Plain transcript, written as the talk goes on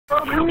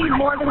We need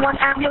more than one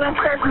ambulance.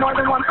 There's more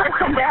than one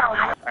person down.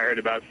 I heard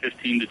about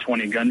 15 to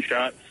 20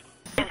 gunshots.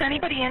 Is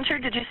anybody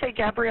injured? Did you say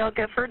Gabrielle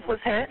Giffords was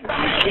hit?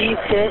 She's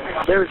hit.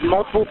 There's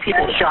multiple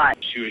people shot.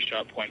 She was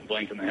shot point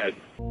blank in the head.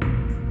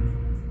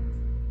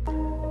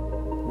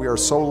 We are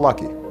so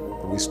lucky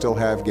that we still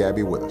have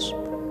Gabby with us.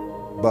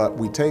 But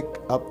we take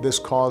up this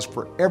cause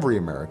for every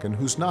American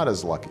who's not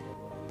as lucky,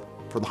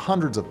 for the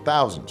hundreds of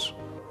thousands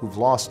who've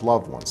lost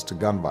loved ones to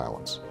gun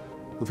violence,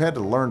 who've had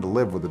to learn to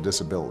live with a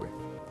disability,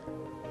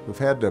 who've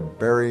had to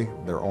bury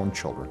their own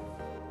children.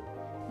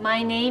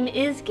 My name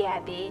is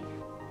Gabby.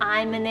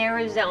 I'm an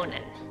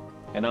Arizonan.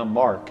 And I'm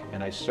Mark,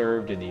 and I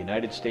served in the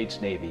United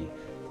States Navy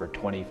for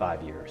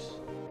 25 years.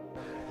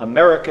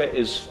 America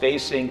is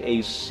facing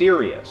a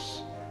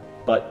serious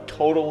but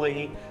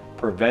totally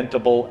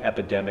preventable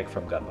epidemic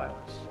from gun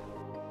violence.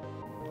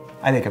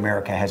 I think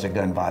America has a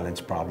gun violence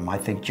problem. I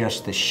think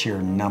just the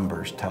sheer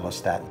numbers tell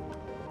us that.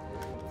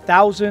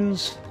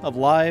 Thousands of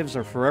lives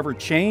are forever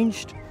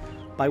changed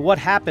by what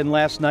happened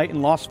last night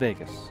in Las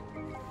Vegas.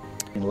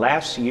 In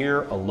last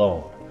year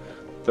alone,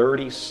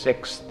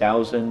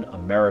 36,000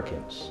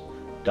 Americans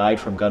died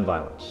from gun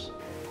violence.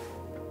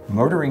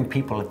 Murdering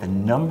people at the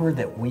number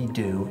that we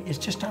do is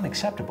just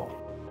unacceptable.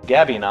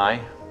 Gabby and I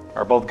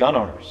are both gun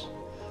owners.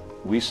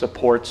 We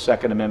support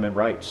Second Amendment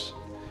rights.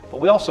 But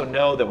we also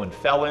know that when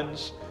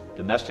felons,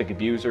 domestic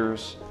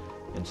abusers,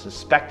 and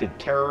suspected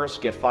terrorists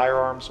get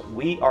firearms,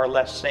 we are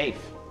less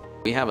safe.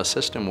 We have a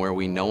system where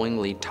we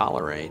knowingly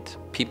tolerate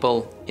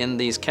people in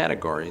these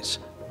categories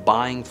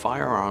buying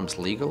firearms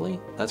legally.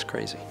 That's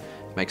crazy.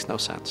 It makes no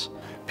sense.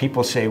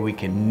 People say we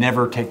can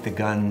never take the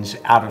guns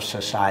out of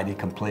society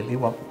completely.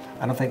 Well,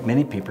 I don't think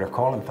many people are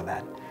calling for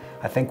that.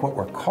 I think what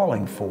we're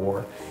calling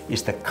for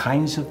is the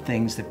kinds of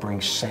things that bring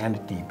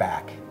sanity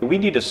back. We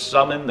need to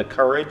summon the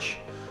courage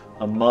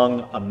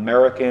among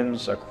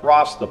Americans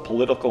across the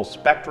political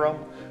spectrum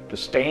to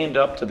stand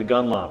up to the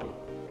gun lobby,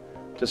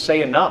 to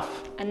say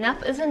enough.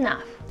 Enough is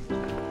enough.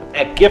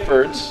 At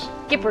Giffords,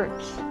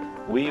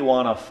 we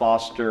want to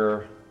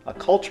foster a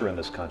culture in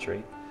this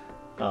country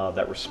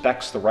that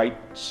respects the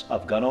rights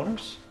of gun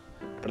owners,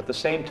 but at the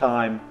same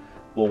time,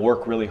 we'll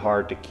work really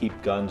hard to keep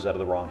guns out of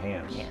the wrong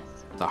hands. Yes.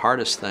 The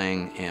hardest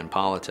thing in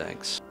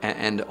politics,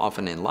 and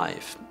often in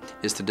life,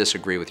 is to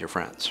disagree with your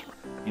friends.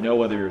 You know,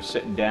 whether you're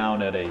sitting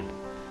down at a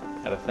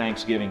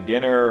Thanksgiving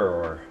dinner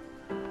or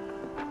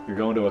you're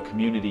going to a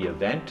community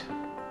event,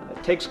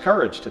 it takes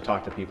courage to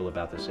talk to people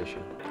about this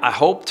issue. I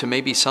hope to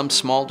maybe some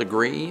small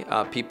degree,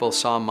 people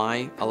saw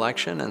my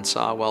election and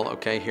saw, well,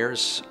 okay,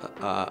 here's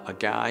a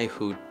guy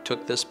who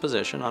took this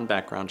position on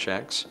background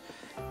checks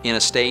in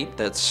a state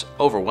that's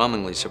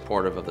overwhelmingly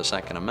supportive of the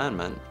Second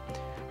Amendment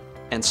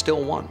and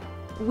still won.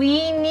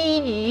 We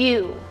need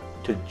you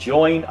to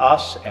join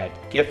us at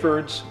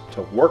Giffords,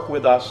 to work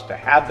with us, to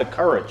have the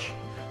courage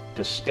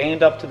to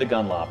stand up to the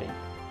gun lobby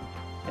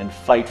and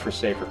fight for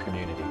safer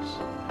communities.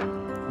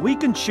 We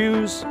can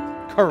choose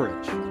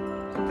courage.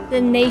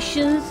 The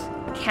nation's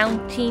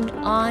counting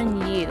on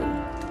you.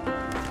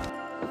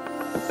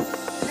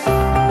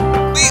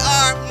 We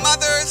are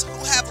mothers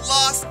who have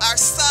lost our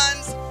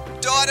sons,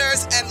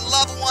 daughters, and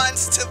loved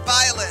ones to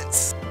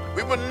violence.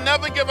 We will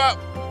never give up.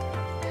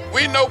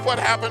 We know what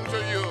happened to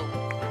you.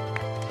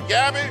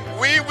 Gabby,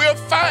 we will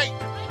fight.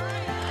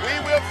 We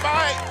will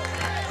fight.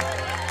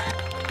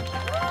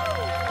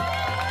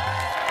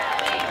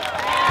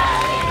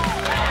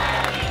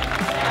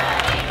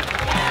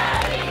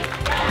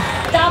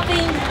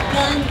 Stopping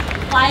gun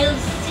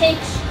violence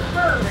takes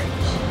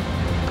courage.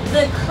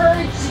 The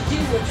courage to do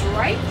what's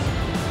right.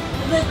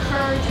 The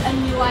courage of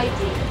new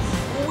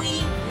ideas. We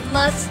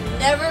must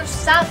never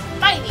stop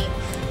fighting.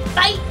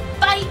 Fight,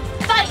 fight,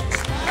 fight.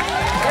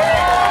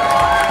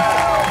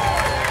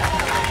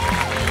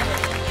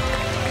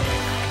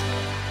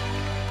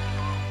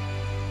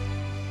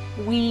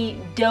 We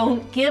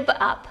don't give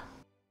up.